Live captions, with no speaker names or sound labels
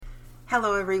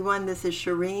Hello, everyone. This is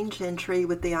Shireen Gentry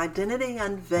with the Identity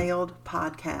Unveiled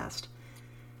podcast.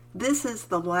 This is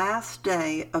the last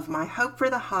day of my Hope for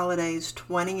the Holidays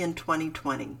 20 in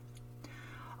 2020.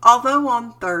 Although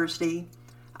on Thursday,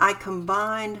 I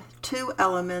combined two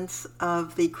elements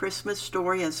of the Christmas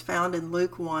story as found in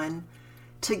Luke 1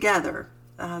 together,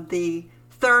 the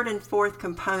third and fourth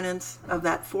components of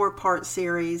that four-part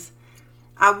series,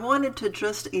 I wanted to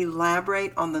just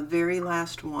elaborate on the very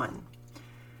last one.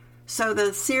 So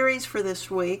the series for this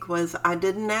week was I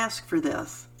Didn't Ask for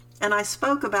This, and I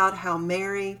spoke about how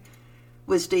Mary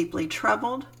was deeply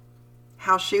troubled,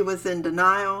 how she was in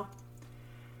denial,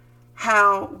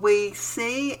 how we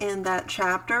see in that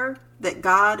chapter that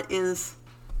God is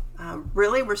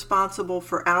really responsible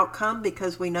for outcome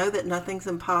because we know that nothing's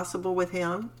impossible with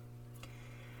Him.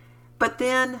 But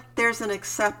then there's an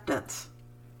acceptance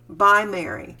by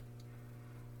Mary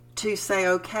to say,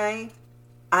 okay,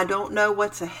 I don't know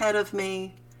what's ahead of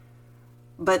me,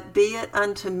 but be it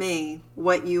unto me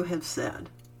what you have said.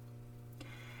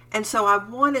 And so I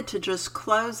wanted to just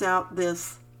close out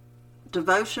this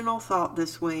devotional thought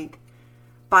this week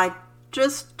by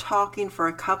just talking for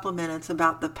a couple of minutes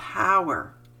about the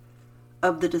power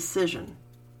of the decision,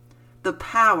 the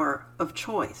power of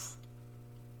choice.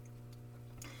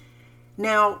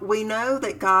 Now, we know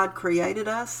that God created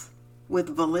us with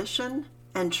volition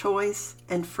and choice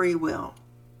and free will.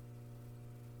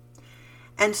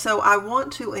 And so I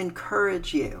want to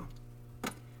encourage you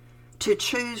to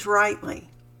choose rightly.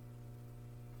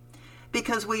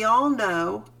 Because we all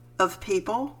know of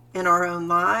people in our own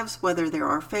lives, whether they're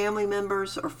our family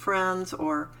members or friends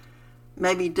or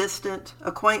maybe distant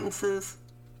acquaintances,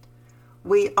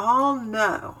 we all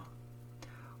know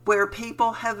where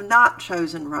people have not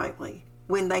chosen rightly,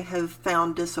 when they have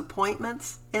found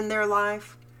disappointments in their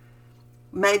life,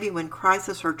 maybe when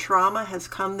crisis or trauma has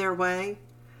come their way.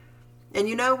 And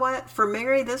you know what? For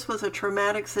Mary, this was a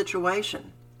traumatic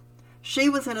situation. She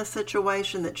was in a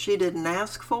situation that she didn't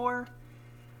ask for.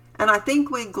 And I think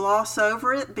we gloss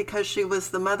over it because she was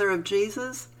the mother of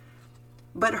Jesus.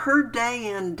 But her day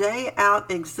in, day out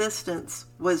existence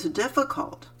was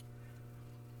difficult.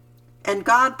 And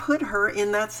God put her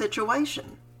in that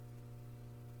situation.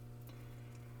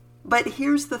 But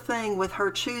here's the thing with her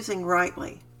choosing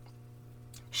rightly.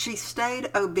 She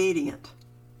stayed obedient.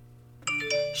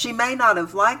 She may not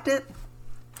have liked it.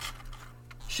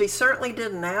 She certainly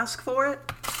didn't ask for it.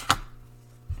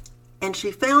 And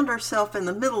she found herself in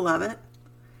the middle of it,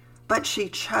 but she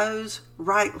chose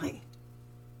rightly.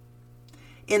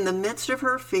 In the midst of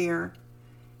her fear,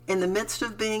 in the midst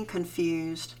of being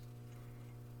confused,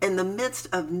 in the midst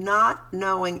of not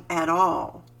knowing at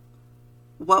all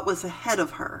what was ahead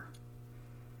of her,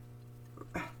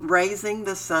 raising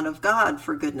the Son of God,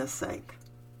 for goodness sake.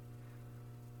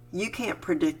 You can't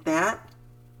predict that.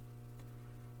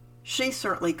 She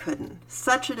certainly couldn't.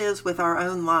 Such it is with our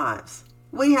own lives.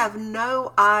 We have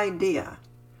no idea.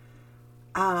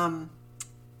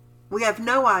 We have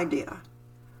no idea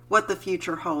what the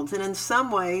future holds. And in some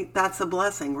way, that's a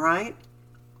blessing, right?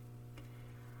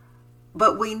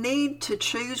 But we need to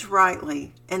choose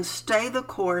rightly and stay the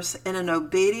course in an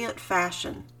obedient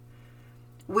fashion,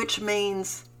 which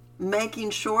means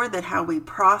making sure that how we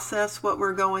process what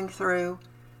we're going through,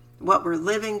 what we're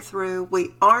living through,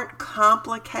 we aren't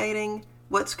complicating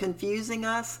what's confusing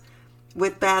us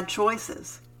with bad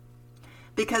choices.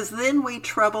 Because then we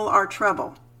trouble our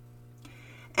trouble.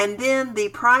 And then the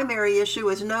primary issue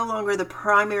is no longer the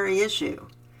primary issue.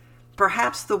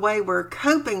 Perhaps the way we're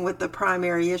coping with the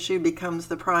primary issue becomes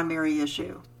the primary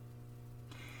issue.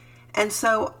 And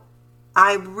so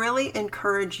I really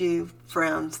encourage you,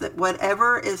 friends, that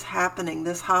whatever is happening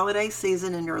this holiday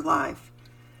season in your life,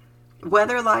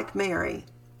 whether like Mary,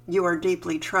 you are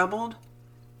deeply troubled,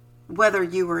 whether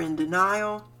you are in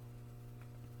denial,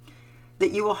 that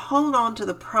you will hold on to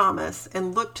the promise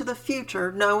and look to the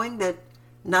future knowing that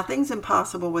nothing's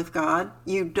impossible with God.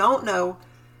 You don't know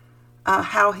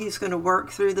how He's going to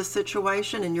work through the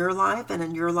situation in your life and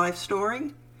in your life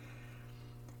story.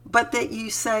 But that you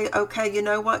say, okay, you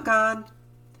know what, God?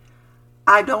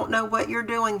 I don't know what you're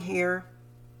doing here,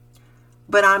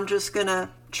 but I'm just going to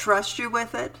trust you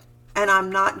with it. And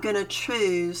I'm not going to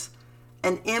choose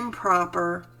an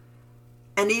improper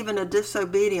and even a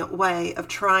disobedient way of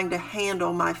trying to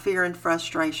handle my fear and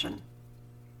frustration.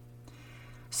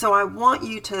 So I want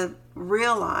you to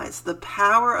realize the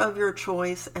power of your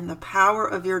choice and the power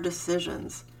of your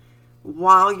decisions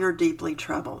while you're deeply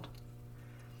troubled.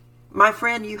 My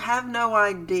friend, you have no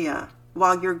idea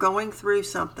while you're going through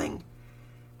something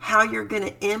how you're going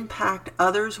to impact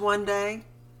others one day,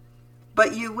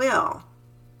 but you will.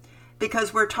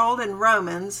 Because we're told in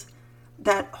Romans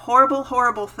that horrible,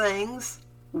 horrible things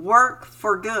work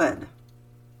for good.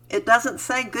 It doesn't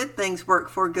say good things work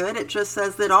for good. It just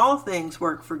says that all things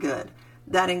work for good.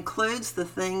 That includes the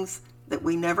things that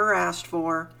we never asked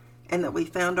for and that we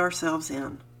found ourselves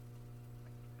in.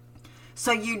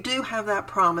 So you do have that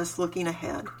promise looking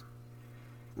ahead.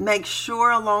 Make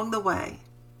sure along the way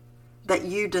that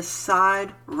you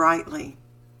decide rightly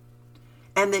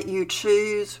and that you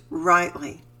choose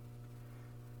rightly.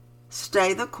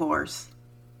 Stay the course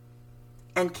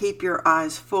and keep your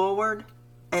eyes forward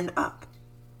and up.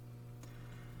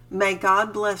 May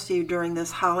God bless you during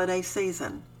this holiday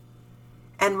season.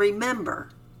 And remember,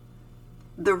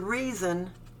 the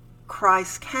reason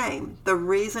Christ came, the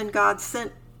reason God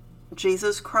sent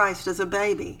Jesus Christ as a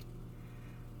baby,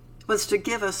 was to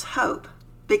give us hope.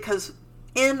 Because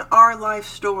in our life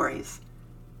stories,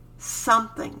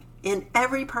 something in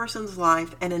every person's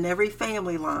life and in every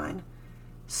family line,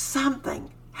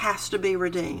 something has to be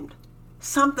redeemed.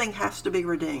 Something has to be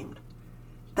redeemed.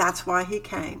 That's why he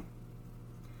came.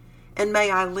 And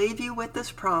may I leave you with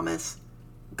this promise: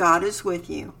 God is with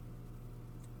you.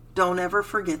 Don't ever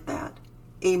forget that.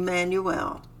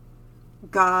 Emmanuel,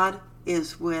 God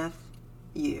is with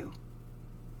you.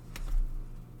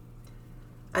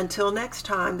 Until next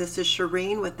time, this is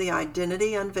Shireen with the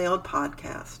Identity Unveiled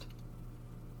podcast.